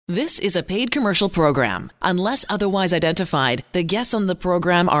This is a paid commercial program. Unless otherwise identified, the guests on the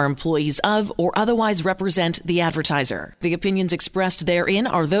program are employees of or otherwise represent the advertiser. The opinions expressed therein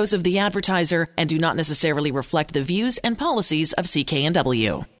are those of the advertiser and do not necessarily reflect the views and policies of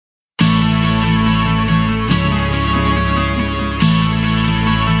CKNW.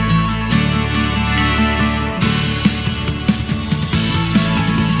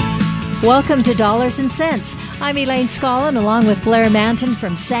 Welcome to Dollars and Cents. I'm Elaine Scollin along with Blair Manton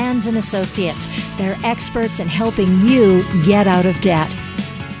from Sands & Associates. They're experts in helping you get out of debt.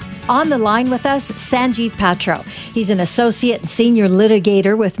 On the line with us, Sanjeev Patro. He's an associate and senior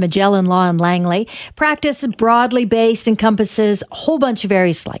litigator with Magellan Law in Langley. Practice broadly based, encompasses a whole bunch of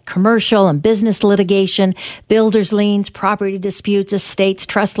areas like commercial and business litigation, builders' liens, property disputes, estates,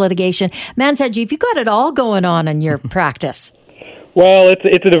 trust litigation. Man, Sanjeev, you got it all going on in your practice. Well,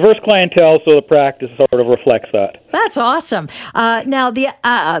 it's a diverse clientele, so the practice sort of reflects that. That's awesome. Now,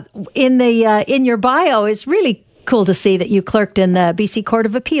 in your bio, it's really cool to see that you clerked in the BC Court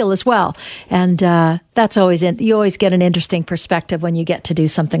of Appeal as well, and that's always you always get an interesting perspective when you get to do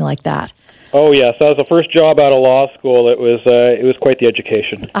something like that. Oh yes, that was the first job out of law school. It was quite the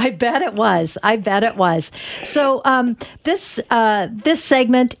education. I bet it was. So this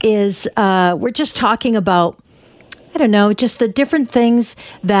segment is we're just talking about, I don't know, just the different things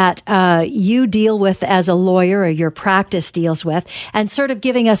that you deal with as a lawyer or your practice deals with, and sort of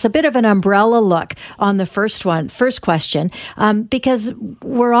giving us a bit of an umbrella look on the first question, because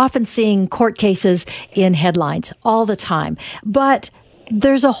we're often seeing court cases in headlines all the time. But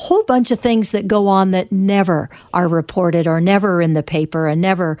there's a whole bunch of things that go on that never are reported or never in the paper and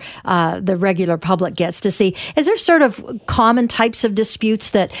never the regular public gets to see. Is there sort of common types of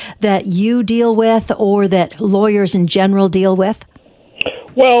disputes that you deal with or that lawyers in general deal with?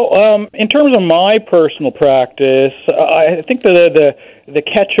 Well, in terms of my personal practice, I think the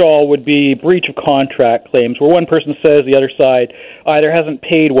catch-all would be breach of contract claims, where one person says the other side either hasn't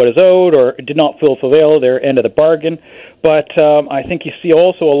paid what is owed or did not fulfill their end of the bargain. But I think you see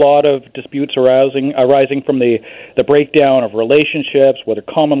also a lot of disputes arising from the breakdown of relationships, whether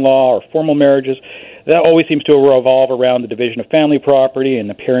common law or formal marriages. That always seems to revolve around the division of family property and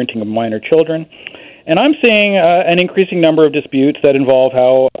the parenting of minor children. And I'm seeing an increasing number of disputes that involve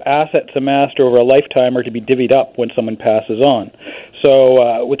how assets amassed over a lifetime are to be divvied up when someone passes on.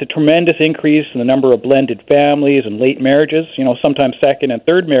 So with the tremendous increase in the number of blended families and late marriages, sometimes second and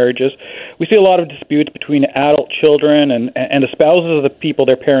third marriages, we see a lot of disputes between adult children and the spouses of the people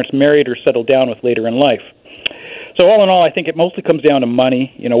their parents married or settled down with later in life. So all in all, I think it mostly comes down to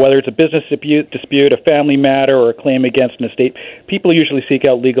money. Whether it's a business dispute, a family matter, or a claim against an estate, people usually seek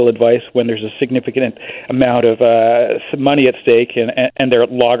out legal advice when there's a significant amount of money at stake and they're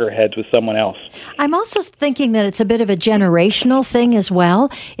at loggerheads with someone else. I'm also thinking that it's a bit of a generational thing as well,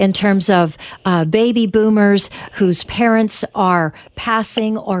 in terms of baby boomers whose parents are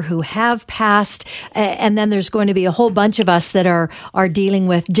passing or who have passed, and then there's going to be a whole bunch of us that are dealing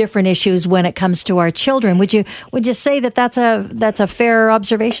with different issues when it comes to our children. Would you say that that's a fair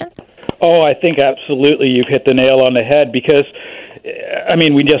observation? Oh, I think absolutely you've hit the nail on the head, because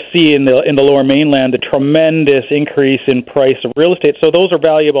we just see in the Lower Mainland the tremendous increase in price of real estate. So those are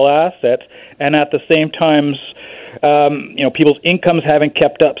valuable assets, and at the same time, people's incomes haven't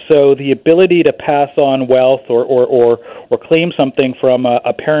kept up. So the ability to pass on wealth or claim something from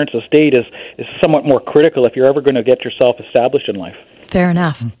a parent's estate is somewhat more critical if you're ever going to get yourself established in life. Fair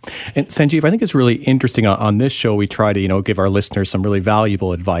enough. And Sanjeev, I think it's really interesting on this show. We try to, give our listeners some really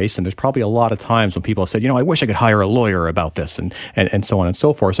valuable advice. And there's probably a lot of times when people have said, I wish I could hire a lawyer about this and so on and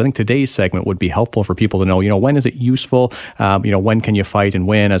so forth. So I think today's segment would be helpful for people to know, when is it useful? When can you fight and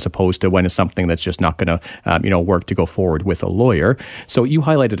win, as opposed to when is something that's just not going to, work to go forward with a lawyer. So you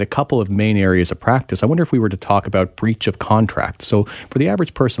highlighted a couple of main areas of practice. I wonder if we were to talk about breach of contract. So for the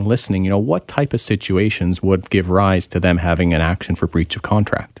average person listening, what type of situations would give rise to them having an action for breach of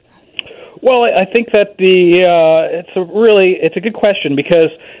contract? Well, I think that it's a good question, because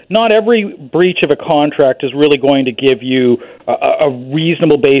not every breach of a contract is really going to give you a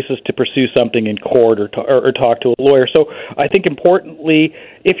reasonable basis to pursue something in court or talk to a lawyer. So I think importantly,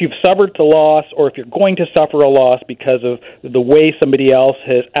 if you've suffered a loss, or if you're going to suffer a loss because of the way somebody else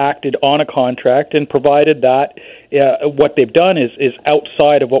has acted on a contract, and provided that what they've done is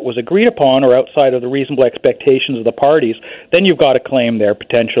outside of what was agreed upon or outside of the reasonable expectations of the parties, then you've got a claim there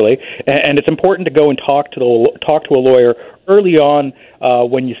potentially. And it's important to go and talk to a lawyer early on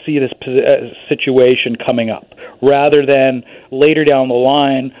when you see this situation coming up, rather than later down the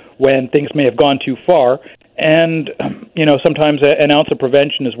line when things may have gone too far. And sometimes an ounce of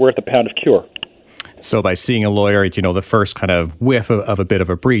prevention is worth a pound of cure. So by seeing a lawyer, the first kind of whiff of a bit of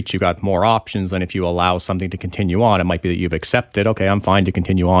a breach, you got more options than if you allow something to continue on. It might be that you've accepted, okay, I'm fine to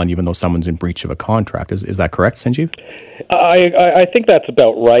continue on even though someone's in breach of a contract. Is that correct, Sanjeev? I think that's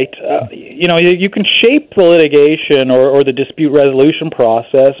about right. You can shape the litigation or the dispute resolution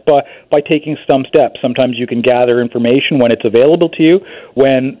process by taking some steps. Sometimes you can gather information when it's available to you.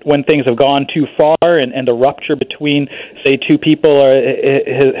 When things have gone too far and the rupture between, say, two people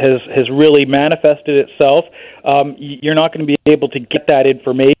has really manifested itself, you're not going to be able to get that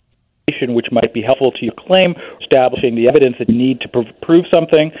information, which might be helpful to your claim, establishing the evidence that you need to prove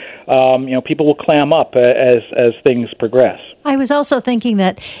something. People will clam up as things progress. I was also thinking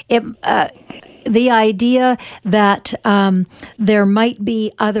that the idea that there might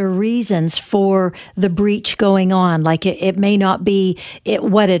be other reasons for the breach going on, like it may not be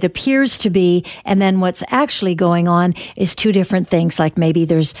what it appears to be, and then what's actually going on is two different things. Like maybe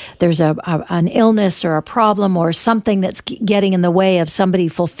there's an illness or a problem or something that's getting in the way of somebody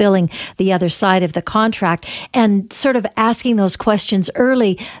fulfilling the other side of the contract, and sort of asking those questions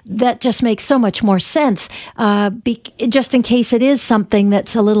early. That just makes so much more sense. Just in case it is something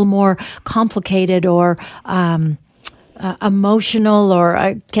that's a little more complicated or emotional, or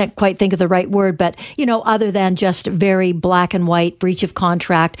I can't quite think of the right word, but other than just very black and white breach of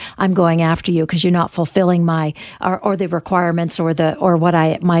contract, I'm going after you because you're not fulfilling my or the requirements or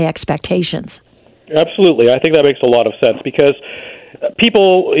my expectations. Absolutely, I think that makes a lot of sense because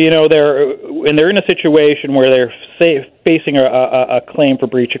people, they're in a situation where they're facing a claim for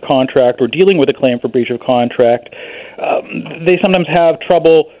breach of contract or dealing with a claim for breach of contract. They sometimes have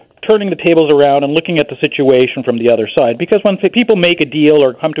trouble turning the tables around and looking at the situation from the other side. Because when people make a deal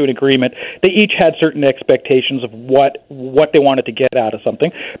or come to an agreement, they each had certain expectations of what they wanted to get out of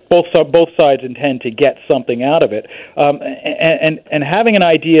something. Both sides intend to get something out of it. And having an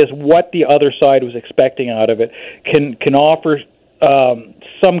idea as what the other side was expecting out of it can offer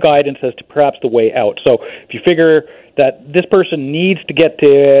some guidance as to perhaps the way out. So if you figure that this person needs to get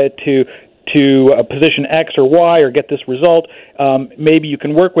to a position X or Y or get this result, maybe you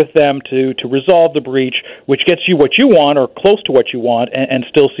can work with them to resolve the breach, which gets you what you want or close to what you want, and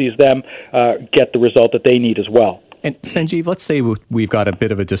still sees them get the result that they need as well. And Sanjeev, let's say we've got a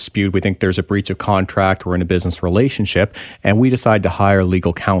bit of a dispute. We think there's a breach of contract. We're in a business relationship, and we decide to hire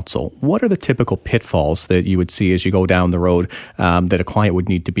legal counsel. What are the typical pitfalls that you would see as you go down the road that a client would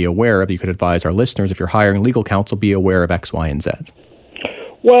need to be aware of? You could advise our listeners, if you're hiring legal counsel, be aware of X, Y, and Z.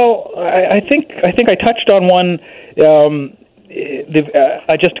 Well, I think I touched on one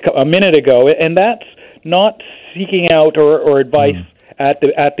just a minute ago, and that's not seeking out or advice at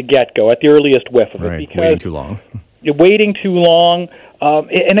the get-go, at the earliest whiff of it. Right, because waiting too long. You're waiting too long,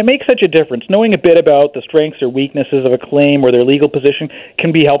 and it makes such a difference. Knowing a bit about the strengths or weaknesses of a claim or their legal position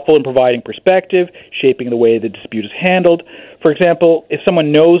can be helpful in providing perspective, shaping the way the dispute is handled. For example, if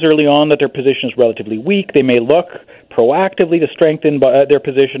someone knows early on that their position is relatively weak, they may look proactively to strengthen their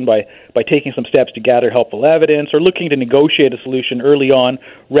position by taking some steps to gather helpful evidence or looking to negotiate a solution early on,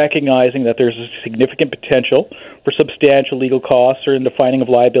 recognizing that there's a significant potential for substantial legal costs or in the finding of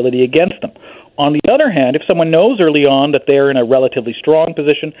liability against them. On the other hand, if someone knows early on that they're in a relatively strong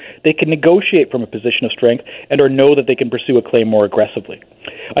position, they can negotiate from a position of strength or know that they can pursue a claim more aggressively.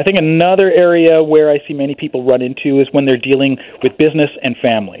 I think another area where I see many people run into is when they're dealing with business and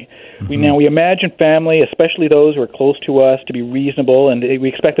family. Mm-hmm. We imagine family, especially those who are close to us, to be reasonable, and we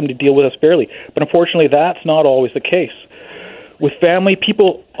expect them to deal with us fairly. But unfortunately, that's not always the case. With family,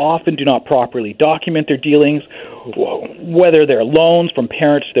 people often do not properly document their dealings, whether they're loans from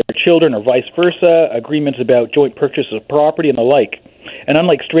parents to their children or vice versa, agreements about joint purchase of property and the like. And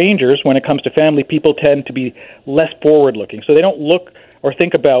unlike strangers, when it comes to family, people tend to be less forward-looking. So they don't look or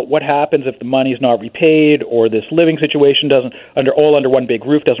think about what happens if the money is not repaid or this living situation doesn't, under one big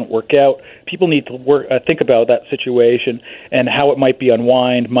roof, doesn't work out. People need to think about that situation and how it might be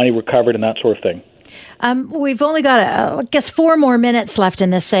unwind, money recovered, and that sort of thing. We've only got, I guess, 4 more minutes left in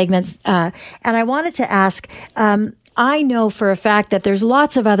this segment, and I wanted to ask, I know for a fact that there's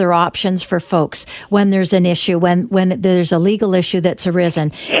lots of other options for folks when there's an issue, when there's a legal issue that's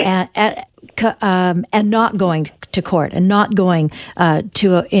arisen, and not going to court and not going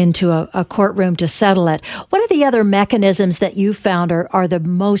into a courtroom to settle it. What are the other mechanisms that you found are the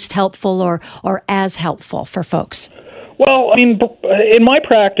most helpful or as helpful for folks? Well, in my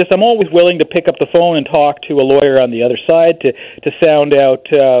practice, I'm always willing to pick up the phone and talk to a lawyer on the other side to sound out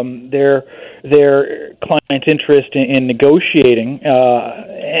their client's interest in negotiating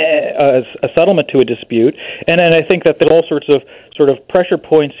a settlement to a dispute. And I think that there are all sorts of sort of pressure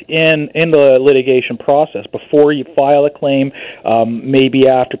points in the litigation process before you file a claim, maybe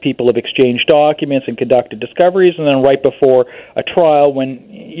after people have exchanged documents and conducted discoveries, and then right before a trial when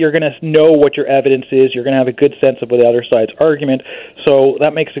you're going to know what your evidence is, you're going to have a good sense of the other side's argument. So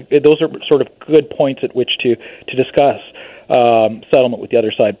that makes those are sort of good points at which to discuss settlement with the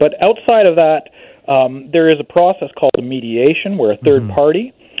other side. But outside of that, there is a process called a mediation where a third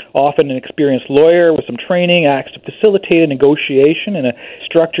party, often an experienced lawyer with some training, acts to facilitate a negotiation in a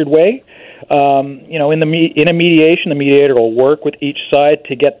structured way. In a mediation, the mediator will work with each side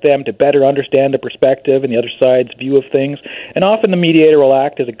to get them to better understand the perspective and the other side's view of things. And often the mediator will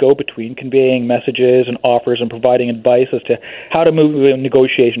act as a go-between, conveying messages and offers and providing advice as to how to move a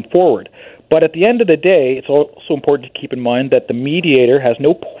negotiation forward. But at the end of the day, it's also important to keep in mind that the mediator has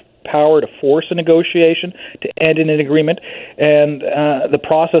no power to force a negotiation to end in an agreement, and the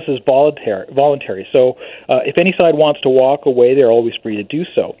process is voluntary. So if any side wants to walk away, they're always free to do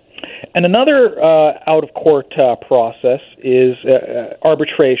so. And another out-of-court process is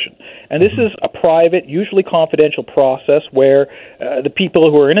arbitration. And this is a private, usually confidential process where the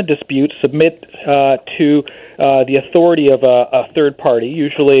people who are in a dispute submit to the authority of a third party,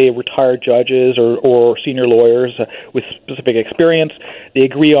 usually retired judges or senior lawyers with specific experience. They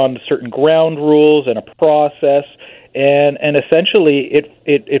agree on certain ground rules and a process, and essentially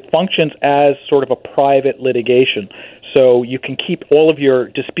it functions as sort of a private litigation. So you can keep all of your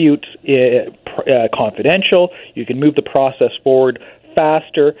disputes confidential. You can move the process forward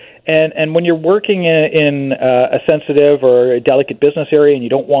faster. And when you're working in a sensitive or a delicate business area and you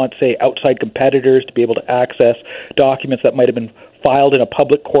don't want, say, outside competitors to be able to access documents that might have been filed in a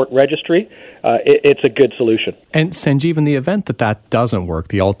public court registry, it's a good solution. And Sanjeev, in the event that doesn't work,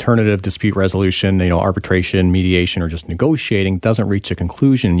 the alternative dispute resolution, arbitration, mediation, or just negotiating doesn't reach a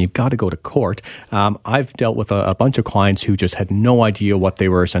conclusion, and you've got to go to court. I've dealt with a bunch of clients who just had no idea what they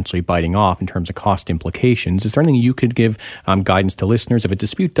were essentially biting off in terms of cost implications. Is there anything you could give guidance to listeners if a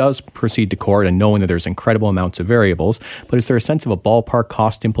dispute does proceed to court, and knowing that there's incredible amounts of variables, but is there a sense of a ballpark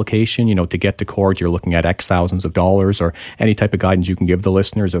cost implication? To get to court, you're looking at X thousands of dollars, or any type of guidance you can give the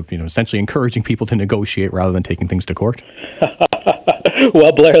listeners of, essentially encouraging people to negotiate rather than taking things to court?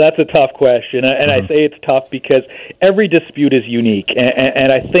 Well, Blair, that's a tough question, and I say it's tough because every dispute is unique,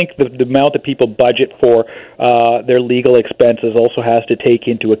 and I think the amount that people budget for their legal expenses also has to take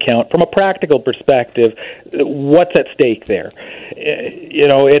into account, from a practical perspective, what's at stake there.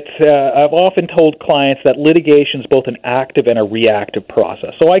 I've often told clients that litigation is both an active and a reactive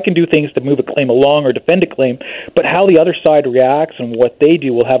process. So I can do things to move a claim along or defend a claim, but how the other side reacts and what they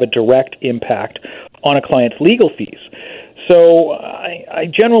do will have a direct impact on a client's legal fees. So I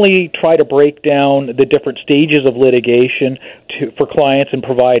generally try to break down the different stages of litigation for clients and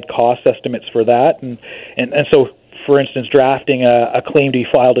provide cost estimates for that. And so, for instance, drafting a claim to be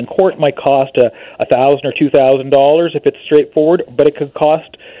filed in court might cost $1,000 or $2,000 if it's straightforward, but it could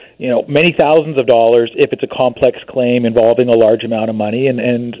cost many thousands of dollars if it's a complex claim involving a large amount of money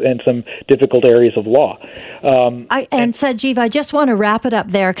and some difficult areas of law. And Sanjeev, I just want to wrap it up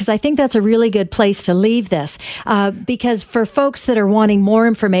there because I think that's a really good place to leave this. Because for folks that are wanting more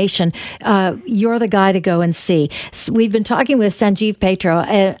information, you're the guy to go and see. So we've been talking with Sanjeev Petro,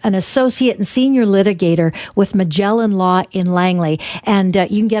 an associate and senior litigator with Magellan Law in Langley. And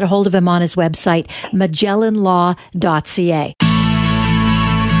you can get a hold of him on his website, magellanlaw.ca.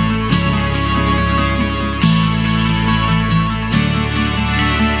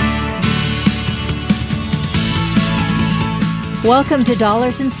 Welcome to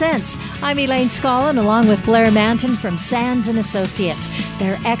Dollars and Cents. I'm Elaine Scollin, along with Blair Manton from Sands & Associates.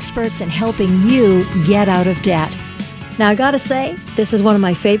 They're experts in helping you get out of debt. Now, I got to say, this is one of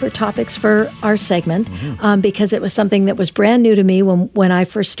my favorite topics for our segment because it was something that was brand new to me when I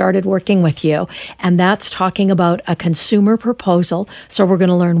first started working with you, and that's talking about a consumer proposal. So we're going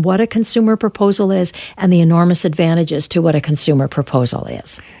to learn what a consumer proposal is and the enormous advantages to what a consumer proposal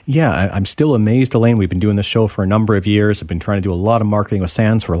is. Yeah, I'm still amazed, Elaine. We've been doing this show for a number of years. I've been trying to do a lot of marketing with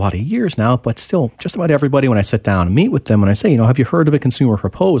Sands for a lot of years now, but still, just about everybody, when I sit down and meet with them and I say, have you heard of a consumer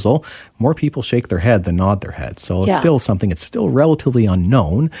proposal? More people shake their head than nod their head. So it's still something, it's still relatively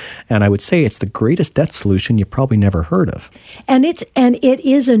unknown, and I would say it's the greatest debt solution you probably never heard of. And it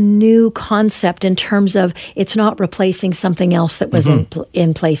is a new concept in terms of it's not replacing something else that was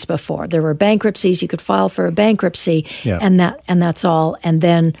in place before. There were bankruptcies, you could file for a bankruptcy, and that's all, and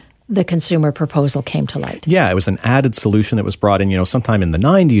then the consumer proposal came to light? Yeah, it was an added solution that was brought in, sometime in the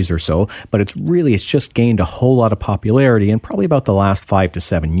 90s or so, but it's just gained a whole lot of popularity in probably about the last 5 to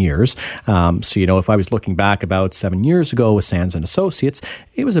 7 years. So, if I was looking back about 7 years ago with Sands & Associates,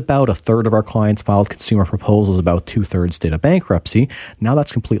 it was about a third of our clients filed consumer proposals, about 2/3 did a bankruptcy. Now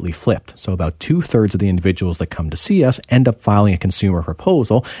that's completely flipped. So about 2/3 of the individuals that come to see us end up filing a consumer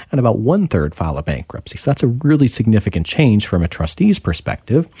proposal, and about 1/3 file a bankruptcy. So that's a really significant change from a trustee's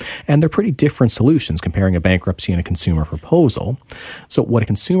perspective, and they're pretty different solutions comparing a bankruptcy and a consumer proposal. So what a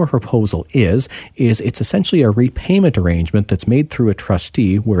consumer proposal is it's essentially a repayment arrangement that's made through a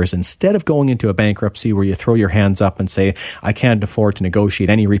trustee, whereas instead of going into a bankruptcy where you throw your hands up and say, I can't afford to negotiate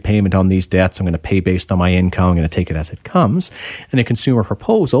any repayment on these debts, I'm going to pay based on my income, I'm going to take it as it comes. In a consumer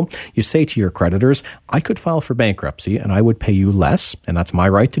proposal, you say to your creditors, I could file for bankruptcy and I would pay you less, and that's my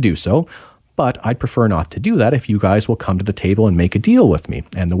right to do so. But I'd prefer not to do that if you guys will come to the table and make a deal with me.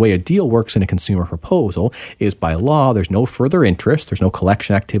 And the way a deal works in a consumer proposal is by law, there's no further interest, there's no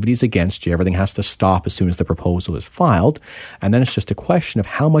collection activities against you. Everything has to stop as soon as the proposal is filed. And then it's just a question of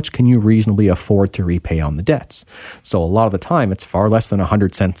how much can you reasonably afford to repay on the debts. So a lot of the time, it's far less than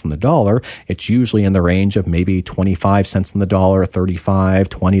 100 cents on the dollar. It's usually in the range of maybe 25 cents on the dollar, 35,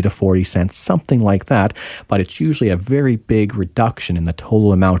 20 to 40 cents, something like that. But it's usually a very big reduction in the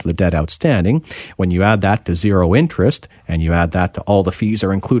total amount of the debt outstanding. When you add that to zero interest and you add that to all the fees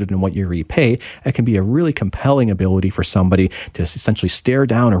are included in what you repay, it can be a really compelling ability for somebody to essentially stare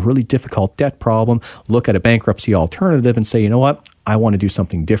down a really difficult debt problem, look at a bankruptcy alternative and say, you know what? I want to do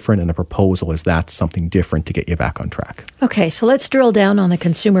something different, and a proposal is that something different to get you back on track. Okay, so let's drill down on the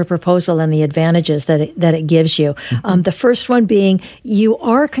consumer proposal and the advantages that it gives you. Mm-hmm. The first one being you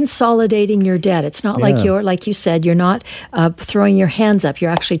are consolidating your debt. It's not like you said, you're not throwing your hands up. You're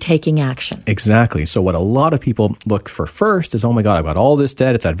actually taking action. Exactly. So what a lot of people look for first is, oh my God, I've got all this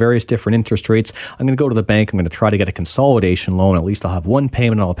debt. It's at various different interest rates. I'm going to go to the bank. I'm going to try to get a consolidation loan. At least I'll have one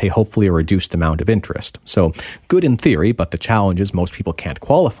payment and I'll pay hopefully a reduced amount of interest. So good in theory, but the challenge is most people can't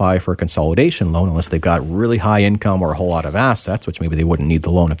qualify for a consolidation loan unless they've got really high income or a whole lot of assets, which maybe they wouldn't need the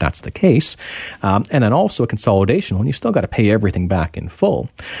loan if that's the case. And then also a consolidation loan, you've still got to pay everything back in full,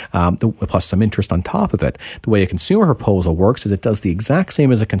 plus some interest on top of it. The way a consumer proposal works is it does the exact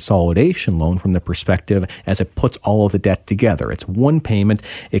same as a consolidation loan from the perspective as it puts all of the debt together. It's one payment.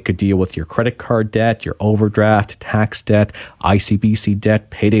 It could deal with your credit card debt, your overdraft, tax debt, ICBC debt,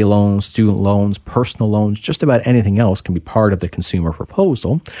 payday loans, student loans, personal loans, just about anything else can be part of the consumer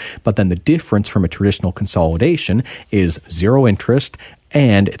proposal. But then the difference from a traditional consolidation is zero interest,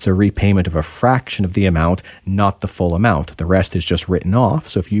 and it's a repayment of a fraction of the amount, not the full amount. The rest is just written off.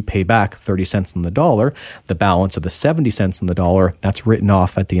 So if you pay back 30 cents on the dollar, the balance of the 70 cents on the dollar, that's written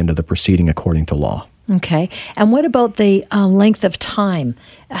off at the end of the proceeding according to law. Okay. And what about the length of time?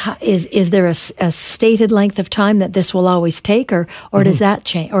 Is there a stated length of time that this will always take, or does that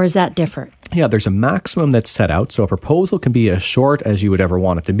change, or is that different? Yeah, there's a maximum that's set out. So a proposal can be as short as you would ever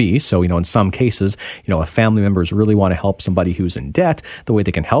want it to be. So, in some cases, if family members really want to help somebody who's in debt, the way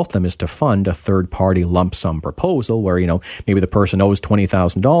they can help them is to fund a third-party lump sum proposal where, maybe the person owes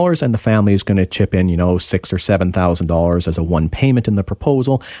 $20,000 and the family is going to chip in, $6,000 or $7,000 as a one payment in the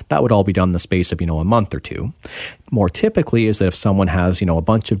proposal. That would all be done in the space of, a month or two. More typically is that if someone has, a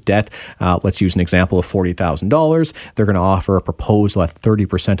bunch of debt, let's use an example of $40,000, they're going to offer a proposal at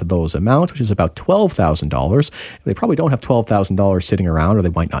 30% of those amounts, which is about $12,000. They probably don't have $12,000 sitting around, or they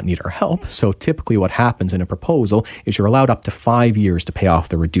might not need our help. So typically what happens in a proposal is you're allowed up to 5 years to pay off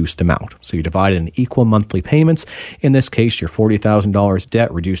the reduced amount. So you divide it in equal monthly payments. In this case, your $40,000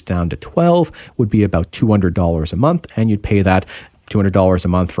 debt reduced down to 12 would be about $200 a month, and you'd pay that $200 a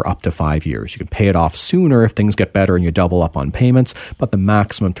month for up to 5 years. You can pay it off sooner if things get better and you double up on payments, but the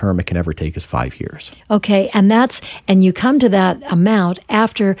maximum term it can ever take is 5 years. Okay, and you come to that amount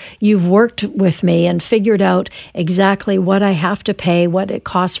after you've worked with me and figured out exactly what I have to pay, what it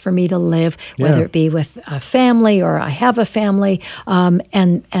costs for me to live, whether it be with a family or I have a family,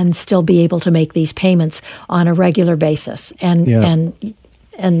 and still be able to make these payments on a regular basis and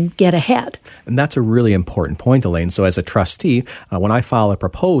get ahead. And that's a really important point, Elaine. So as a trustee, when I file a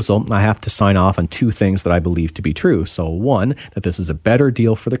proposal, I have to sign off on two things that I believe to be true. So one, that this is a better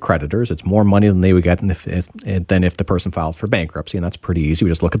deal for the creditors. It's more money than they would get than if the person filed for bankruptcy. And that's pretty easy. We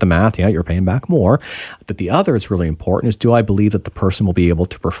just look at the math. Yeah, you're paying back more. But the other that's really important is, do I believe that the person will be able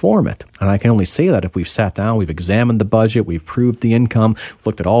to perform it? And I can only say that if we've sat down, we've examined the budget, we've proved the income, we've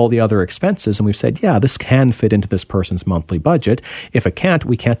looked at all the other expenses, and we've said, yeah, this can fit into this person's monthly budget. If it can't,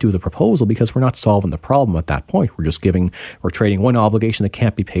 we can't do the proposal because we're not solving the problem at that point. We're trading one obligation that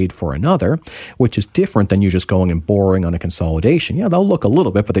can't be paid for another, which is different than you just going and borrowing on a consolidation. Yeah, they'll look a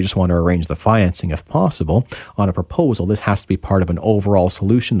little bit, but they just want to arrange the financing if possible. On a proposal, this has to be part of an overall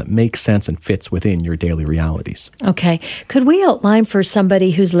solution that makes sense and fits within your daily realities. Okay. Could we outline for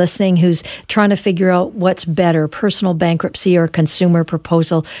somebody who's listening, who's trying to figure out what's better, personal bankruptcy or consumer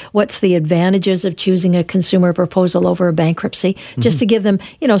proposal? What's the advantages of choosing a consumer proposal over a bankruptcy? Just to give them,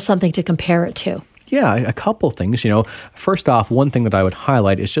 something to compare it to. Yeah, a couple things. First off, one thing that I would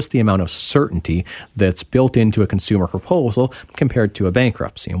highlight is just the amount of certainty that's built into a consumer proposal compared to a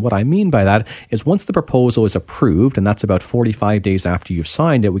bankruptcy. And what I mean by that is once the proposal is approved, and that's about 45 days after you've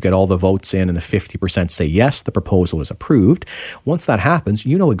signed it, we get all the votes in and the 50% say yes, the proposal is approved. Once that happens,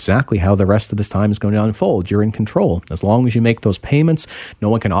 you know exactly how the rest of this time is going to unfold. You're in control. As long as you make those payments, no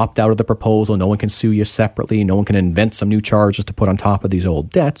one can opt out of the proposal, no one can sue you separately, no one can invent some new charges to put on top of these old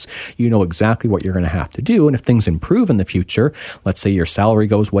debts. You know exactly what you're going to have to do. And if things improve in the future, let's say your salary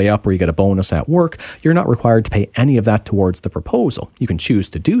goes way up or you get a bonus at work, you're not required to pay any of that towards the proposal. You can choose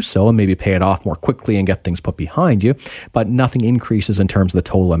to do so and maybe pay it off more quickly and get things put behind you, but nothing increases in terms of the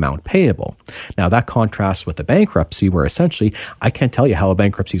total amount payable. Now that contrasts with the bankruptcy where essentially I can't tell you how a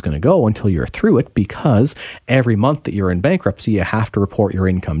bankruptcy is going to go until you're through it because every month that you're in bankruptcy, you have to report your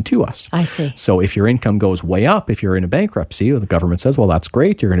income to us. I see. So if your income goes way up, if you're in a bankruptcy, the government says, well, that's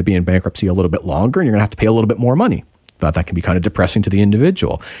great. You're going to be in bankruptcy a little bit longer and you're going to have to pay a little bit more money. But that can be kind of depressing to the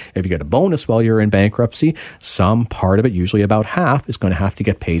individual. If you get a bonus while you're in bankruptcy, some part of it, usually about half, is going to have to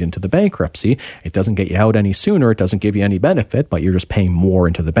get paid into the bankruptcy. It doesn't get you out any sooner. It doesn't give you any benefit, but you're just paying more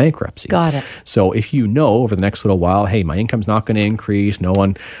into the bankruptcy. Got it. So if you know over the next little while, hey, my income's not going to increase,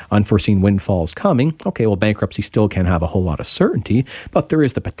 no unforeseen windfalls coming, okay, well, bankruptcy still can have a whole lot of certainty, but there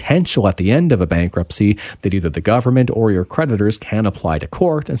is the potential at the end of a bankruptcy that either the government or your creditors can apply to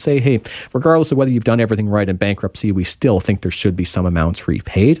court and say, hey, regardless of whether you've done everything right in bankruptcy, we still think there should be some amounts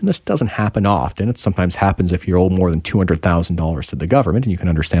repaid. And this doesn't happen often. It sometimes happens if you owe more than $200,000 to the government, and you can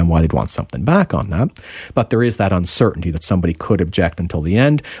understand why they'd want something back on that. But there is that uncertainty that somebody could object until the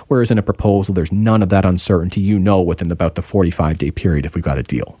end, whereas in a proposal, there's none of that uncertainty. You know within about the 45-day period if we've got a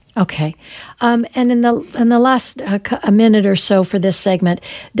deal. Okay. And in the last a minute or so for this segment,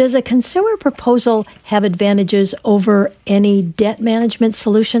 does a consumer proposal have advantages over any debt management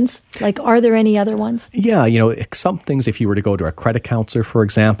solutions? Like, are there any other ones? Yeah, some things, if you were to go to a credit counselor, for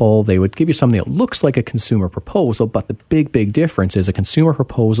example, they would give you something that looks like a consumer proposal, but the big difference is a consumer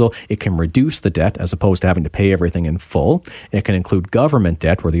proposal, it can reduce the debt as opposed to having to pay everything in full. It can include government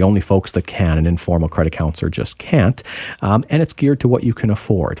debt, where the only folks that can, an informal credit counselor just can't. And it's geared to what you can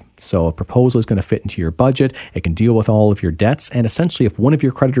afford. So a proposal is going to fit into your budget. It can deal with all of your debts. And essentially, if one of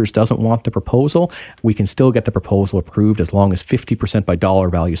your creditors doesn't want the proposal, we can still get the proposal approved as long as 50% by dollar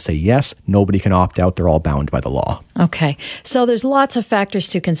value say yes. Nobody can opt out. They're all bound by the law. Okay. So there's lots of factors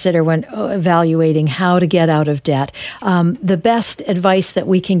to consider when evaluating how to get out of debt. The best advice that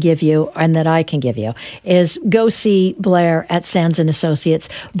we can give you and that I can give you is go see Blair at Sands & Associates.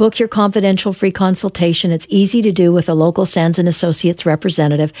 Book your confidential free consultation. It's easy to do with a local Sands & Associates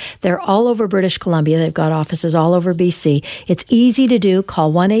representative. They're all over British Columbia. They've got offices all over BC. It's easy to do.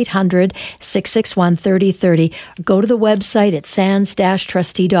 Call 1-800-661-3030. Go to the website at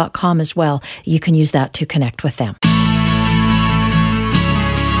sands-trustee.com as well. You can use that to connect with them.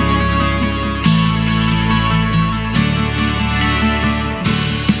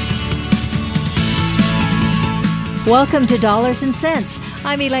 Welcome to Dollars and Cents.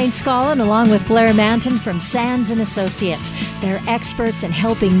 I'm Elaine Scollin, along with Blair Manton from Sands & Associates. They're experts in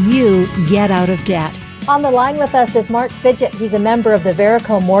helping you get out of debt. On the line with us is Mark Fidget. He's a member of the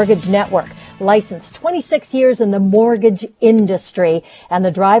Verico Mortgage Network, licensed 26 years in the mortgage industry, and the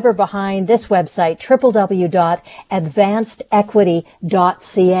driver behind this website,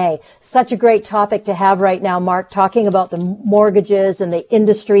 www.advancedequity.ca. Such a great topic to have right now, Mark, talking about the mortgages and the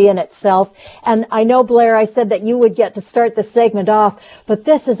industry in itself. And I know, Blair, I said that you would get to start the segment off, but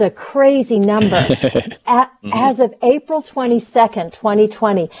this is a crazy number. As of April 22nd,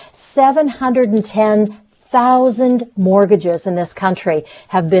 2020, 710,000 mortgages in this country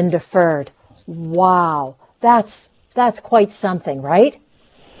have been deferred. Wow, that's quite something, right?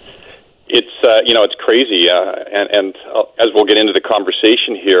 It's it's crazy, and as we'll get into the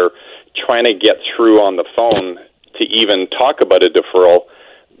conversation here, trying to get through on the phone to even talk about a deferral,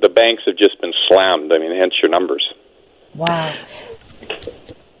 the banks have just been slammed. I mean, hence your numbers. Wow.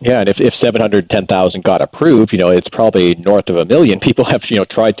 Yeah, and if 710,000 got approved, it's probably north of 1 million people have,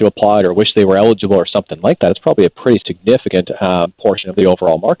 tried to apply or wish they were eligible or something like that. It's probably a pretty significant portion of the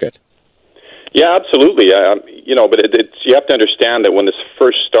overall market. Yeah, absolutely. but you have to understand that when this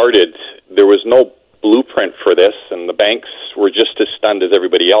first started, there was no blueprint for this, and the banks were just as stunned as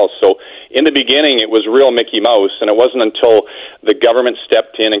everybody else. So in the beginning, it was real Mickey Mouse, and it wasn't until the government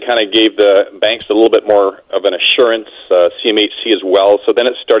stepped in and kind of gave the banks a little bit more of an assurance, CMHC as well. So then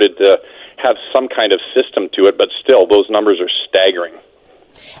it started to have some kind of system to it, but still, those numbers are staggering.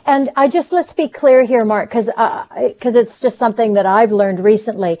 And let's be clear here, Mark, because it's just something that I've learned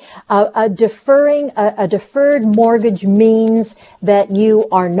recently. A deferred mortgage means that you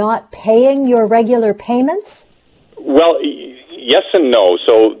are not paying your regular payments? Well, yes and no.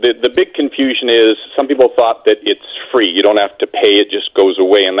 So the big confusion is some people thought that it's free. You don't have to pay. It just goes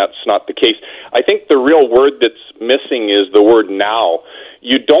away, and that's not the case. I think the real word that's missing is the word now.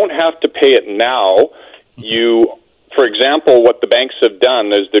 You don't have to pay it now. For example, what the banks have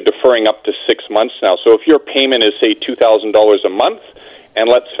done is they're deferring up to 6 months now. So if your payment is, say, $2,000 a month, and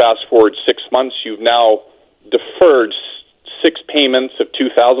let's fast forward 6 months, you've now deferred 6 payments of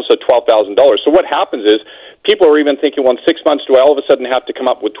 $2,000, so $12,000. So what happens is people are even thinking, well, in 6 months, do I all of a sudden have to come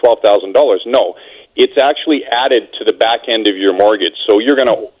up with $12,000? No, it's actually added to the back end of your mortgage. So you're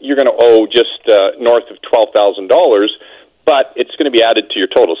gonna owe just north of $12,000. But it's going to be added to your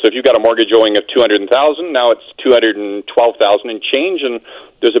total. So if you've got a mortgage owing of $200,000, now it's $212,000 and change, and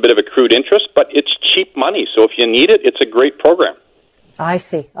there's a bit of accrued interest, but it's cheap money. So if you need it, it's a great program. I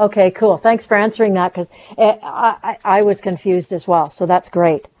see. Okay, cool. Thanks for answering that, because I was confused as well. So that's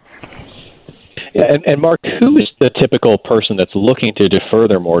great. Yeah, and Mark, who is the typical person that's looking to defer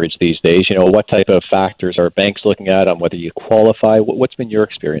their mortgage these days? What type of factors are banks looking at on whether you qualify? What's been your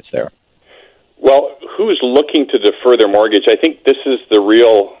experience there? Well, who's looking to defer their mortgage? I think this is the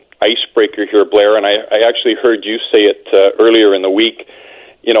real icebreaker here, Blair, and I actually heard you say it earlier in the week.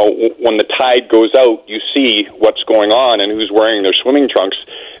 When the tide goes out, you see what's going on and who's wearing their swimming trunks.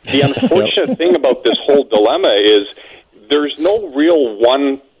 The unfortunate thing about this whole dilemma is there's no real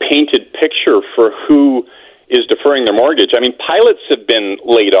one painted picture for who is deferring their mortgage. I mean, pilots have been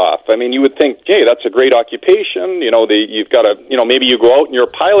laid off. I mean, you would think, hey, that's a great occupation. You've got maybe you go out and you're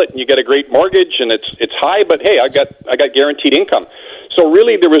a pilot and you get a great mortgage and it's high, but hey, I got guaranteed income. So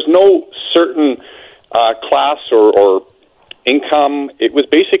really, there was no certain class or income. It was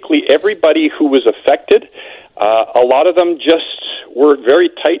basically everybody who was affected. A lot of them just were very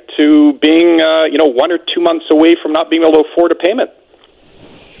tight to being, 1 or 2 months away from not being able to afford a payment.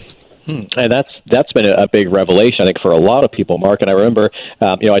 And that's been a big revelation, I think, for a lot of people, Mark. And I remember,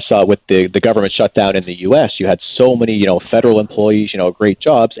 I saw with the government shutdown in the U.S., you had so many, federal employees, great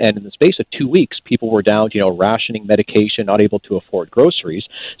jobs. And in the space of 2 weeks, people were down, rationing medication, not able to afford groceries.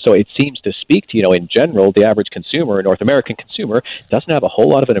 So it seems to speak to, in general, the average consumer, a North American consumer, doesn't have a whole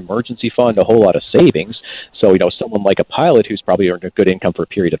lot of an emergency fund, a whole lot of savings. So, someone like a pilot who's probably earned a good income for a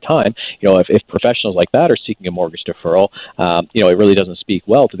period of time, if professionals like that are seeking a mortgage deferral, it really doesn't speak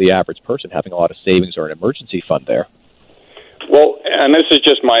well to the average person having a lot of savings or an emergency fund there. Well, and this is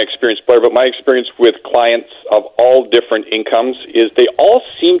just my experience, Blair, but my experience with clients of all different incomes is they all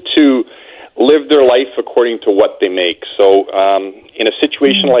seem to live their life according to what they make. So in a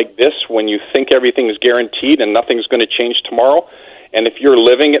situation like this, when you think everything is guaranteed and nothing's going to change tomorrow, and if you're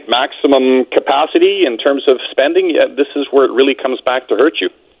living at maximum capacity in terms of spending, this is where it really comes back to hurt you.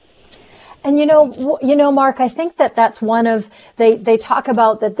 And Mark, I think that's one of, they talk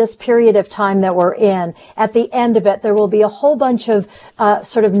about that this period of time that we're in, at the end of it, there will be a whole bunch of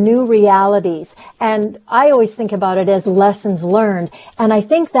sort of new realities. And I always think about it as lessons learned. And I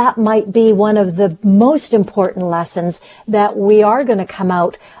think that might be one of the most important lessons that we are going to come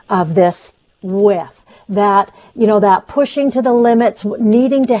out of this with. That, that pushing to the limits,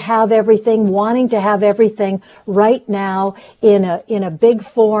 needing to have everything, wanting to have everything right now in a big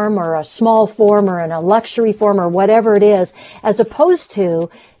form or a small form or in a luxury form or whatever it is, as opposed to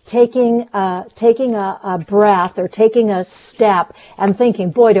taking a breath or taking a step and thinking,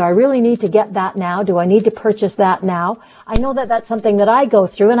 boy, do I really need to get that now? Do I need to purchase that now? I know that that's something that I go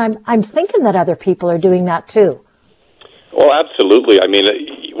through, and I'm thinking that other people are doing that too. Well, absolutely. I mean,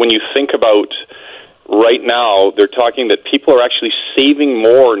 when you think about right now, they're talking that people are actually saving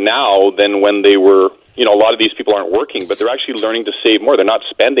more now than when they were, a lot of these people aren't working, but they're actually learning to save more. They're not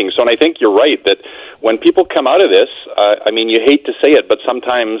spending. So, and I think you're right that when people come out of this, you hate to say it, but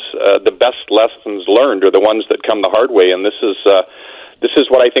sometimes the best lessons learned are the ones that come the hard way. And this is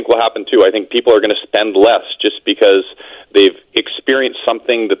what I think will happen too. I think people are going to spend less just because they've experienced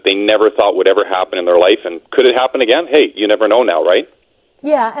something that they never thought would ever happen in their life. And could it happen again? Hey, you never know now, right?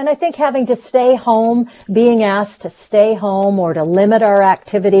 Yeah, and I think having to stay home, being asked to stay home or to limit our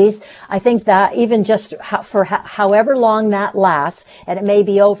activities, I think that even just for however long that lasts, and it may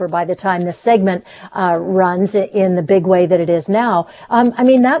be over by the time the segment runs in the big way that it is now, I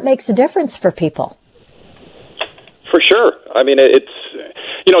mean, that makes a difference for people. For sure. I mean, it's,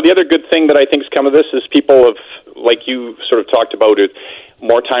 the other good thing that I think has come of this is people have, like you sort of talked about it,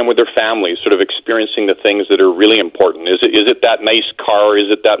 more time with their families, sort of experiencing the things that are really important. Is it that nice car? Is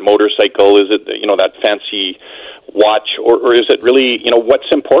it that motorcycle? Is it, that fancy watch? Or is it really,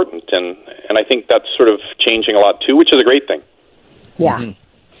 what's important? And I think that's sort of changing a lot too, which is a great thing. Yeah. Mm-hmm.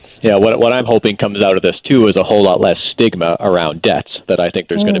 Yeah, what I'm hoping comes out of this, too, is a whole lot less stigma around debts, that I think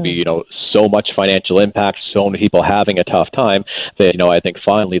there's going to be, so much financial impact, so many people having a tough time that, I think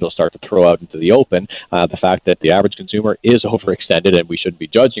finally they'll start to throw out into the open the fact that the average consumer is overextended and we shouldn't be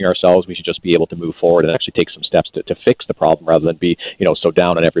judging ourselves. We should just be able to move forward and actually take some steps to fix the problem rather than be, so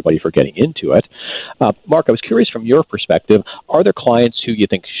down on everybody for getting into it. Mark, I was curious from your perspective, are there clients who you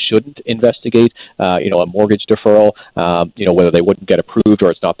think shouldn't investigate, a mortgage deferral, whether they wouldn't get approved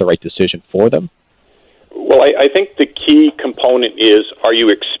or it's not the right decision for them? Well, I think the key component is, are you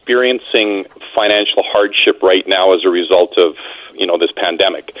experiencing financial hardship right now as a result of, this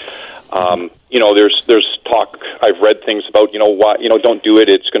pandemic? There's talk, I've read things about, don't do it,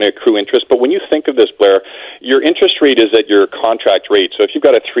 it's going to accrue interest. But when you think of this, Blair, your interest rate is at your contract rate. So if you've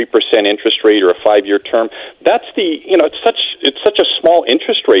got a 3% interest rate or a 5-year term, that's it's such a small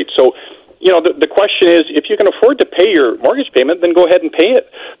interest rate. So the question is, if you can afford to pay your mortgage payment, then go ahead and pay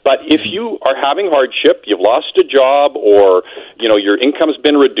it. But if you are having hardship, you've lost a job, or, your income's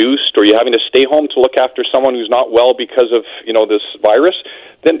been reduced, or you're having to stay home to look after someone who's not well because of, this virus,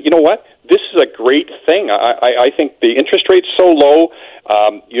 then you know what? This is a great thing. I think the interest rate's so low,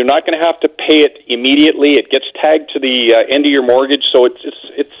 you're not going to have to pay it immediately. It gets tagged to the end of your mortgage, so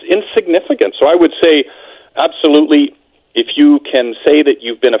it's insignificant. So I would say, absolutely, if you can say that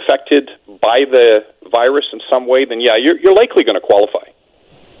you've been affected by the virus in some way, then yeah, you're likely going to qualify.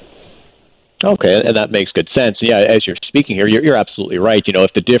 Okay, and that makes good sense. Yeah, as you're speaking here, you're absolutely right.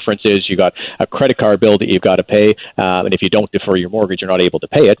 If the difference is you got a credit card bill that you've got to pay, and if you don't defer your mortgage, you're not able to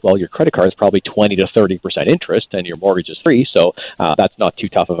pay it, well, your credit card is probably 20 to 30% interest, and your mortgage is free, so that's not too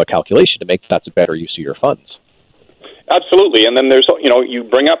tough of a calculation to make. That's a better use of your funds. Absolutely, and then there's, you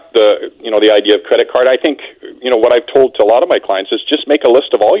bring up the idea of credit card. I think, what I've told to a lot of my clients is just make a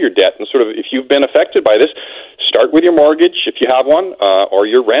list of all your debt, and sort of, if you've been affected by this, start with your mortgage, if you have one, or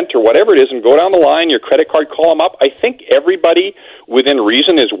your rent, or whatever it is, and go down the line, your credit card, call them up. I think everybody within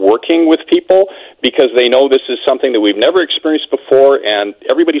reason is working with people because they know this is something that we've never experienced before, and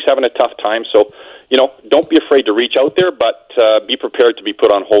everybody's having a tough time. So, don't be afraid to reach out there, but be prepared to be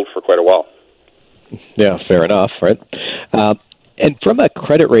put on hold for quite a while. Yeah, fair enough, right? And from a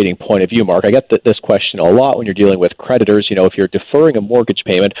credit rating point of view, Mark, I get this question a lot when you're dealing with creditors. If you're deferring a mortgage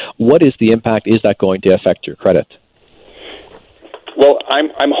payment, what is the impact? Is that going to affect your credit? Well,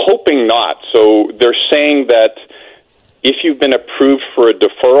 I'm hoping not. So they're saying that if you've been approved for a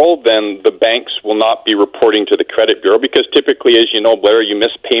deferral, then the banks will not be reporting to the credit bureau because typically, as you know, Blair, you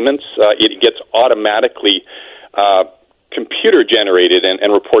miss payments, it gets automatically computer generated and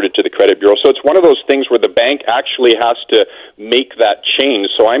reported to the credit bureau. So it's one of those things where the bank actually has to make that change.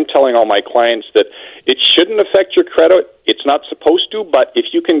 So I'm telling all my clients that it shouldn't affect your credit. It's not supposed to, but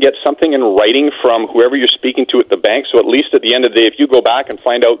if you can get something in writing from whoever you're speaking to at the bank, so at least at the end of the day, if you go back and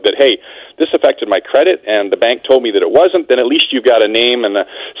find out that, hey, this affected my credit and the bank told me that it wasn't, then at least you've got a name and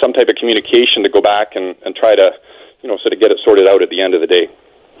some type of communication to go back and try to, sort of get it sorted out at the end of the day.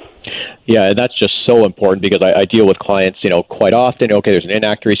 Yeah, and that's just so important because I deal with clients, quite often. Okay, there's an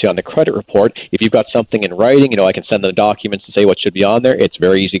inaccuracy on the credit report. If you've got something in writing, I can send them the documents to say what should be on there. It's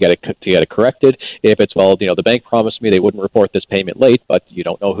very easy to get it corrected. If it's, well, the bank promised me they wouldn't report this payment late, but you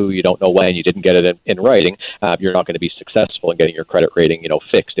don't know who, you don't know when, you didn't get it in writing, you're not going to be successful in getting your credit rating,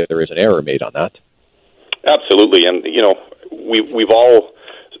 fixed if there is an error made on that. Absolutely, and we've all.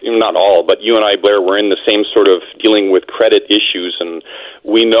 Not all, but you and I, Blair, we're in the same sort of dealing with credit issues, and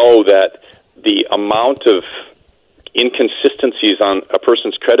we know that the amount of inconsistencies on a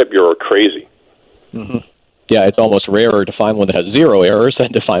person's credit bureau are crazy. Mm-hmm. Yeah, it's almost rarer to find one that has 0 errors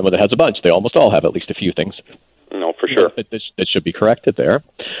than to find one that has a bunch. They almost all have at least a few things. No, for sure. That should be corrected there.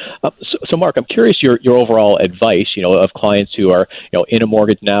 So, Mark, I'm curious your overall advice, of clients who are, in a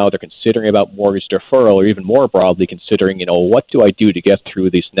mortgage now, they're considering about mortgage deferral, or even more broadly considering, what do I do to get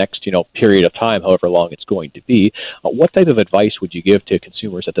through this next, period of time, however long it's going to be. What type of advice would you give to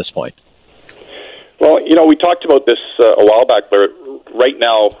consumers at this point? Well, we talked about this a while back, but right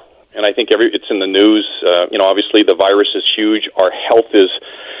now, and I think it's in the news. Obviously the virus is huge. Our health is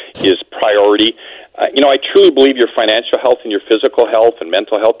priority. I truly believe your financial health and your physical health and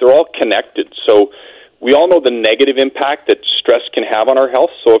mental health, they're all connected. So we all know the negative impact that stress can have on our health.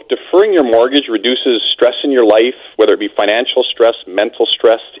 So if deferring your mortgage reduces stress in your life, whether it be financial stress, mental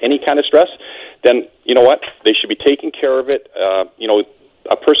stress, any kind of stress, then you know what? They should be taking care of it.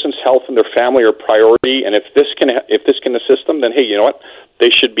 A person's health and their family are priority, and if this can assist them, then hey, you know what? They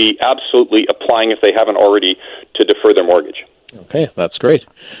should be absolutely applying, if they haven't already, to defer their mortgage. Okay, that's great.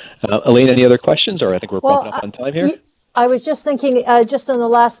 Elaine, any other questions, or I think we're bumping up on time here? I was just thinking, just in the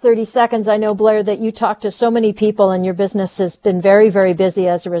last 30 seconds, I know, Blair, that you talked to so many people and your business has been very, very busy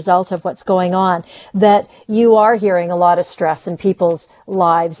as a result of what's going on, that you are hearing a lot of stress in people's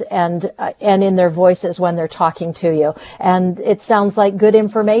lives and in their voices when they're talking to you. And it sounds like good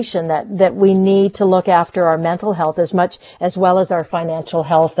information that we need to look after our mental health as well as our financial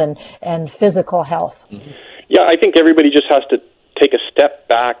health and physical health. Mm-hmm. Yeah, I think everybody just has to take a step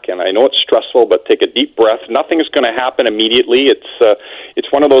back, and I know it's stressful, but take a deep breath. Nothing's going to happen immediately. It's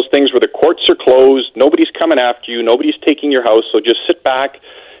one of those things where the courts are closed, nobody's coming after you, nobody's taking your house, so just sit back,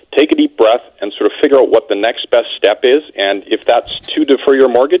 take a deep breath, and sort of figure out what the next best step is. And if that's to defer your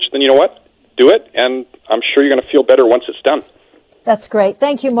mortgage, then you know what? Do it, and I'm sure you're going to feel better once it's done. That's great.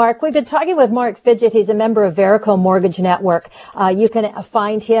 Thank you, Mark. We've been talking with Mark Fidget. He's a member of Verico Mortgage Network. You can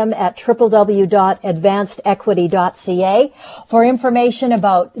find him at www.advancedequity.ca for information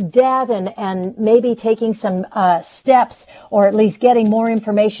about debt and maybe taking some steps, or at least getting more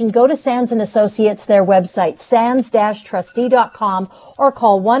information. Go to Sands & Associates, their website, sands-trustee.com, or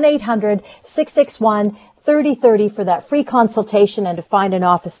call 1-800-661-3030 for that free consultation and to find an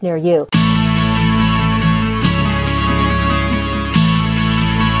office near you.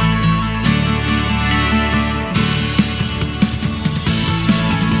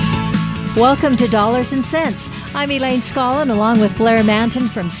 Welcome to Dollars and Cents. I'm Elaine Scollin, along with Blair Manton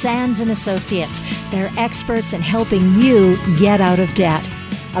from Sands & Associates. They're experts in helping you get out of debt.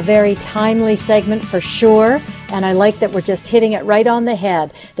 A very timely segment for sure, and I like that we're just hitting it right on the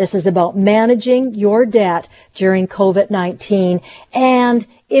head. This is about managing your debt during COVID-19, and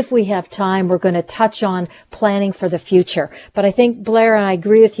if we have time, we're going to touch on planning for the future. But I think, Blair, and I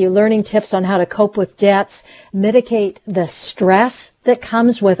agree with you, learning tips on how to cope with debts, mitigate the stress that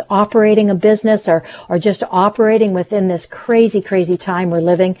comes with operating a business or just operating within this crazy, crazy time we're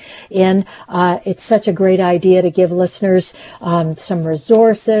living in. It's such a great idea to give listeners some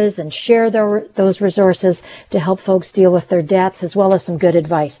resources and share those resources to help folks deal with their debts, as well as some good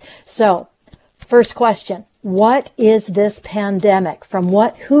advice. So, first question. What is this pandemic, from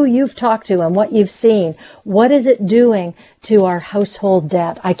who you've talked to and what you've seen? What is it doing to our household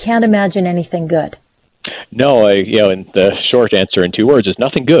debt? I can't imagine anything good. No, and the short answer in 2 words is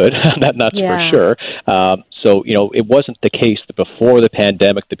nothing good. That's for sure. So, it wasn't the case that before the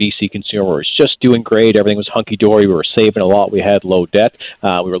pandemic, the BC consumer was just doing great. Everything was hunky-dory. We were saving a lot. We had low debt.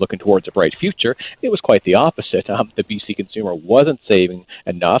 We were looking towards a bright future. It was quite the opposite. The BC consumer wasn't saving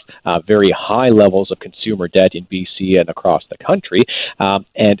enough. Very high levels of consumer debt in BC and across the country.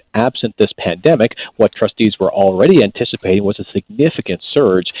 And absent this pandemic, what trustees were already anticipating was a significant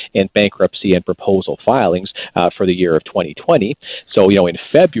surge in bankruptcy and proposal filings for the year of 2020. So, in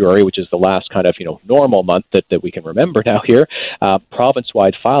February, which is the last kind of, normal month that we can remember now here,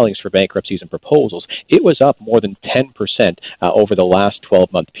 province-wide filings for bankruptcies and proposals, it was up more than 10% over the last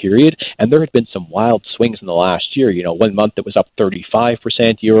 12-month period. And there had been some wild swings in the last year. 1 month it was up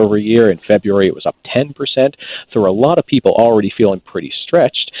 35% year over year. In February, it was up 10%. So there were a lot of people already feeling pretty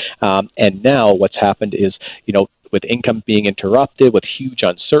stretched. And now what's happened is, with income being interrupted, with huge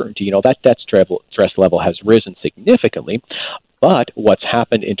uncertainty, that debt stress level has risen significantly. But what's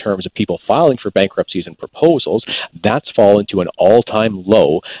happened in terms of people filing for bankruptcies and proposals, that's fallen to an all-time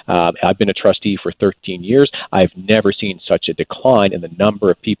low. I've been a trustee for 13 years. I've never seen such a decline in the number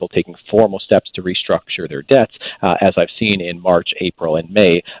of people taking formal steps to restructure their debts as I've seen in March, April, and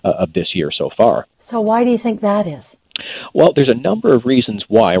May of this year so far. So why do you think that is? Well, there's a number of reasons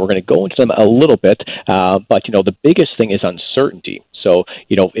why. We're going to go into them a little bit, but, the biggest thing is uncertainty. So,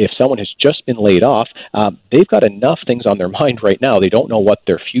 if someone has just been laid off, they've got enough things on their mind right now. They don't know what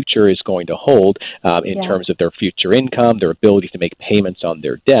their future is going to hold in terms of their future income, their ability to make payments on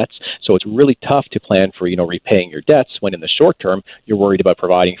their debts. So it's really tough to plan for, repaying your debts when in the short term you're worried about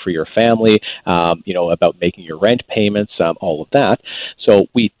providing for your family, about making your rent payments, all of that. So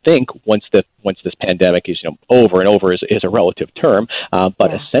we think once this pandemic is, over, and over is a relative term,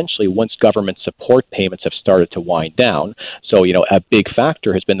 but essentially once government support payments have started to wind down, so, a big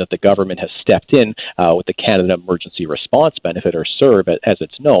factor has been that the government has stepped in with the Canada Emergency Response Benefit, or CERB as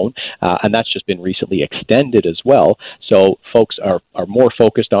it's known, and that's just been recently extended as well. So folks are more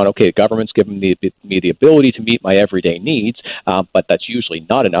focused on, okay, the government's given me the ability to meet my everyday needs, but that's usually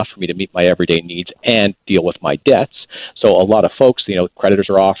not enough for me to meet my everyday needs and deal with my debts. So a lot of folks, creditors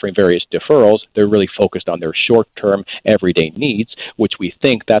are offering various deferrals. They're really focused on their short-term everyday needs, which we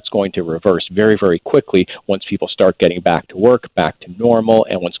think that's going to reverse very, very quickly once people start getting back to work, back to normal,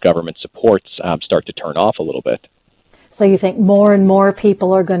 and once government supports start to turn off a little bit. So you think more and more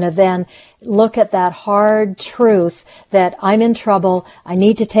people are going to then look at that hard truth that I'm in trouble, I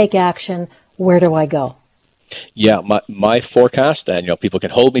need to take action, where do I go? Yeah, my forecast, and people can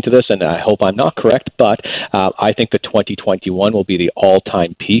hold me to this, and I hope I'm not correct, but I think that 2021 will be the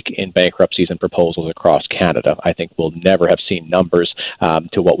all-time peak in bankruptcies and proposals across Canada. I think we'll never have seen numbers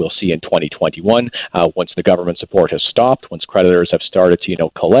to what we'll see in 2021 once the government support has stopped, once creditors have started to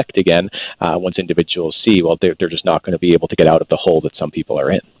collect again, once individuals see, well, they're just not going to be able to get out of the hole that some people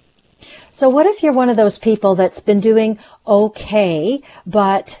are in. So what if you're one of those people that's been doing okay,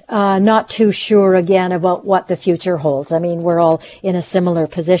 but not too sure again about what the future holds? I mean, we're all in a similar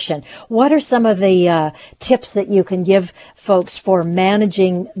position. What are some of the tips that you can give folks for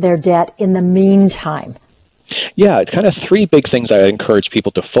managing their debt in the meantime? Yeah, it's kind of three big things I encourage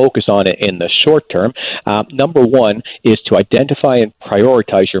people to focus on in the short term. Number one is to identify and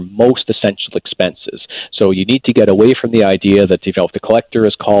prioritize your most essential expenses. So you need to get away from the idea that, if the collector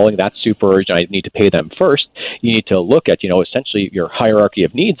is calling, that's super urgent, I need to pay them first. You need to look at, essentially your hierarchy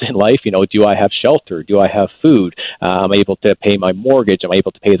of needs in life. Do I have shelter? Do I have food? Am I able to pay my mortgage? Am I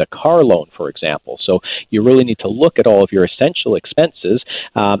able to pay the car loan, for example? So you really need to look at all of your essential expenses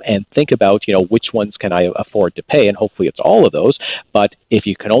and think about, which ones can I afford to pay, and hopefully it's all of those. But if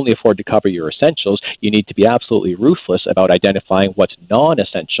you can only afford to cover your essentials, you need to be absolutely ruthless about identifying what's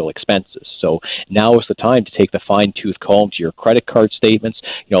non-essential expenses. So now is the time to take the fine-tooth comb to your credit card statements,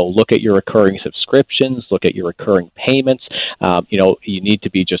 look at your recurring subscriptions, look at your recurring payments. You need to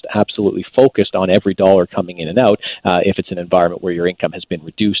be just absolutely focused on every dollar coming in and out if it's an environment where your income has been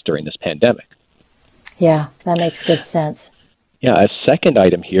reduced during this pandemic. Yeah, that makes good sense. Yeah, a second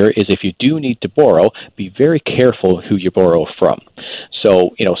item here is, if you do need to borrow, be very careful who you borrow from.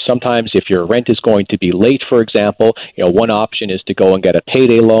 So, sometimes if your rent is going to be late, for example, one option is to go and get a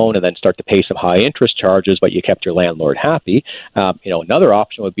payday loan and then start to pay some high interest charges, but you kept your landlord happy. Another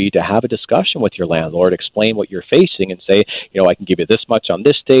option would be to have a discussion with your landlord, explain what you're facing, and say, I can give you this much on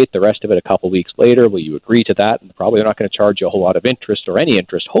this date, the rest of it a couple weeks later. Will you agree to that? And probably they're not going to charge you a whole lot of interest, or any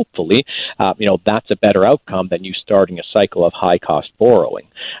interest, hopefully. That's a better outcome than you starting a cycle of high-cost borrowing.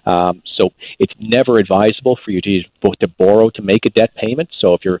 So it's never advisable for you to borrow to make a debt payment.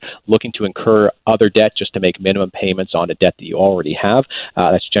 So if you're looking to incur other debt just to make minimum payments on a debt that you already have,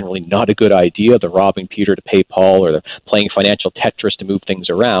 that's generally not a good idea. The robbing Peter to pay Paul, or the playing financial Tetris to move things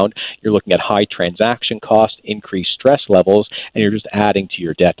around. You're looking at high transaction costs, increased stress levels, and you're just adding to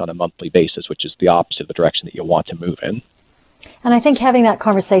your debt on a monthly basis, which is the opposite of the direction that you want to move in. And I think having that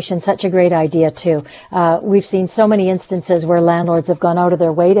conversation is such a great idea, too. We've seen so many instances where landlords have gone out of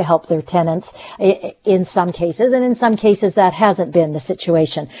their way to help their tenants in some cases, and in some cases that hasn't been the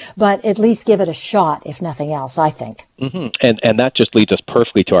situation. But at least give it a shot, if nothing else, I think. Mm-hmm. And that just leads us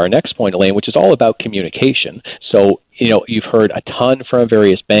perfectly to our next point, Elaine, which is all about communication. So, you've heard a ton from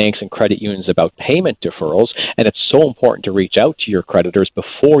various banks and credit unions about payment deferrals, and it's so important to reach out to your creditors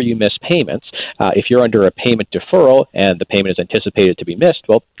before you miss payments. If you're under a payment deferral and the payment is anticipated to be missed,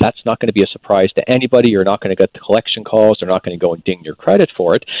 well, that's not going to be a surprise to anybody. You're not going to get the collection calls. They're not going to go and ding your credit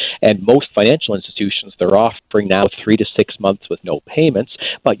for it. And most financial institutions, they're offering now 3 to 6 months with no payments,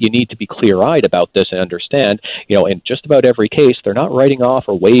 but you need to be clear-eyed about this and understand, in just about every case, they're not writing off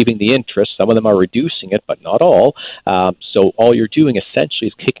or waiving the interest. Some of them are reducing it, but not all. So all you're doing essentially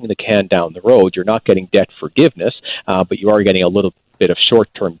is kicking the can down the road. You're not getting debt forgiveness, but you are getting a little bit of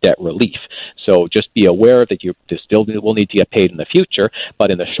short-term debt relief. So just be aware that you still will need to get paid in the future,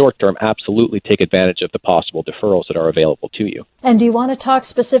 but in the short term, absolutely take advantage of the possible deferrals that are available to you. And do you want to talk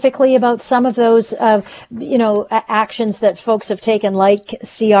specifically about some of those, actions that folks have taken, like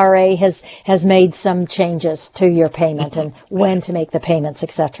CRA has made some changes to your payment and when to make the payments,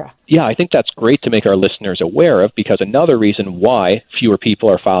 etc.? Yeah, I think that's great to make our listeners aware of, because another reason why fewer people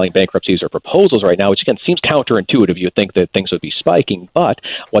are filing bankruptcies or proposals right now, which again seems counterintuitive, you'd think that things would be spiking, but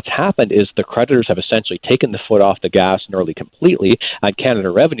what's happened is the creditors have essentially taken the foot off the gas nearly completely, and Canada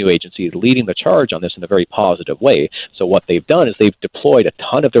Revenue Agency is leading the charge on this in a very positive way. So what they've done is they've deployed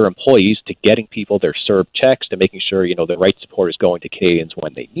a ton of their employees to getting people their CERB checks, to making sure, the right support is going to Canadians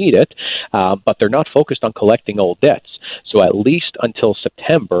when they need it, but they're not focused on collecting old debts. So at least until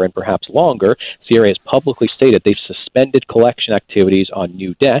September and perhaps longer, CRA has publicly stated they've suspended collection activities on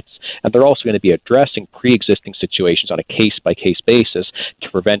new debts, and they're also going to be addressing pre-existing situations on a case-by-case basis to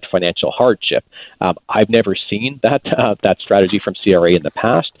prevent financial hardship. I've never seen that strategy from CRA in the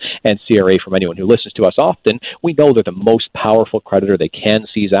past, and CRA, from anyone who listens to us often, we know they're the most powerful creditor. They can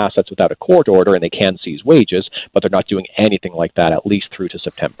seize assets without a court order, and they can seize wages, but they're not doing anything like that at least through to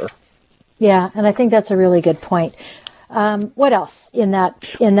September. Yeah, and I think that's a really good point. What else in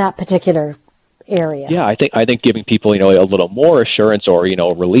that particular area? Yeah, I think giving people, a little more assurance or,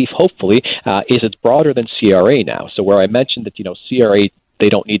 relief, hopefully, is it's broader than CRA now. So where I mentioned that, CRA, they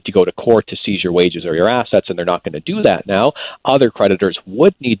don't need to go to court to seize your wages or your assets, and they're not going to do that now. Other creditors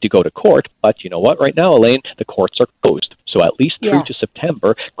would need to go to court, but you know what? Right now, Elaine, the courts are closed. So at least through to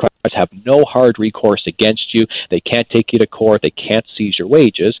September, creditors have no hard recourse against you. They can't take you to court. They can't seize your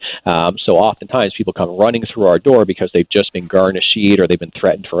wages. So oftentimes people come running through our door because they've just been garnished or they've been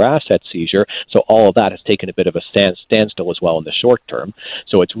threatened for asset seizure. So all of that has taken a bit of a standstill as well in the short term.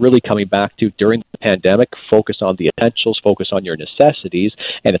 So it's really coming back to, during the pandemic, focus on the essentials, focus on your necessities,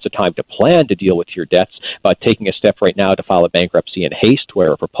 and it's a time to plan to deal with your debts. But taking a step right now to file a bankruptcy in haste,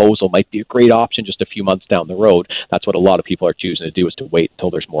 where a proposal might be a great option just a few months down the road, that's what a lot of people are choosing to do, is to wait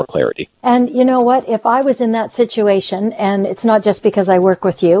until there's more clarity. And you know what? If I was in that situation, and it's not just because I work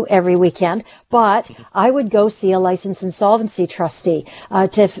with you every weekend, but I would go see a licensed insolvency trustee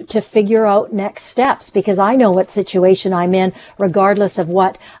to figure out next steps, because I know what situation I'm in, regardless of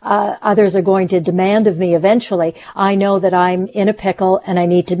what others are going to demand of me eventually. I know that I'm in a pickle and I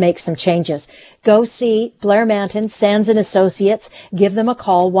need to make some changes. Go see Blair Manton, Sands & Associates. Give them a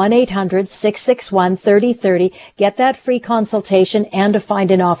call, 1-800-661-3030. Get that free consultation and to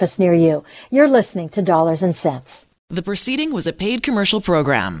find an office near you. You're listening to Dollars and Cents. The proceeding was a paid commercial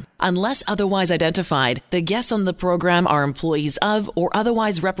program. Unless otherwise identified, the guests on the program are employees of or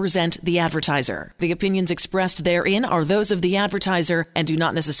otherwise represent the advertiser. The opinions expressed therein are those of the advertiser and do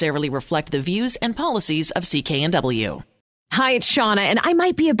not necessarily reflect the views and policies of CKNW. Hi, it's Shauna, and I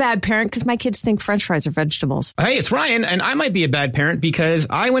might be a bad parent because my kids think French fries are vegetables. Hey, it's Ryan, and I might be a bad parent because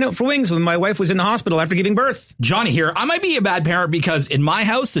I went out for wings when my wife was in the hospital after giving birth. Johnny here. I might be a bad parent because in my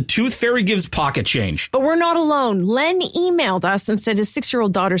house, the tooth fairy gives pocket change. But we're not alone. Len emailed us and said his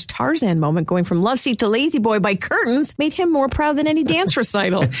 6-year-old daughter's Tarzan moment going from love seat to lazy boy by curtains made him more proud than any dance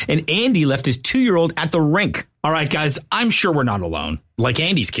recital. And Andy left his 2-year-old at the rink. All right, guys, I'm sure we're not alone. Like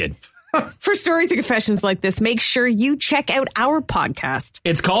Andy's kid. For stories and confessions like this, make sure you check out our podcast.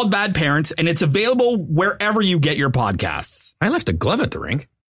 It's called Bad Parents, and it's available wherever you get your podcasts. I left a glove at the rink.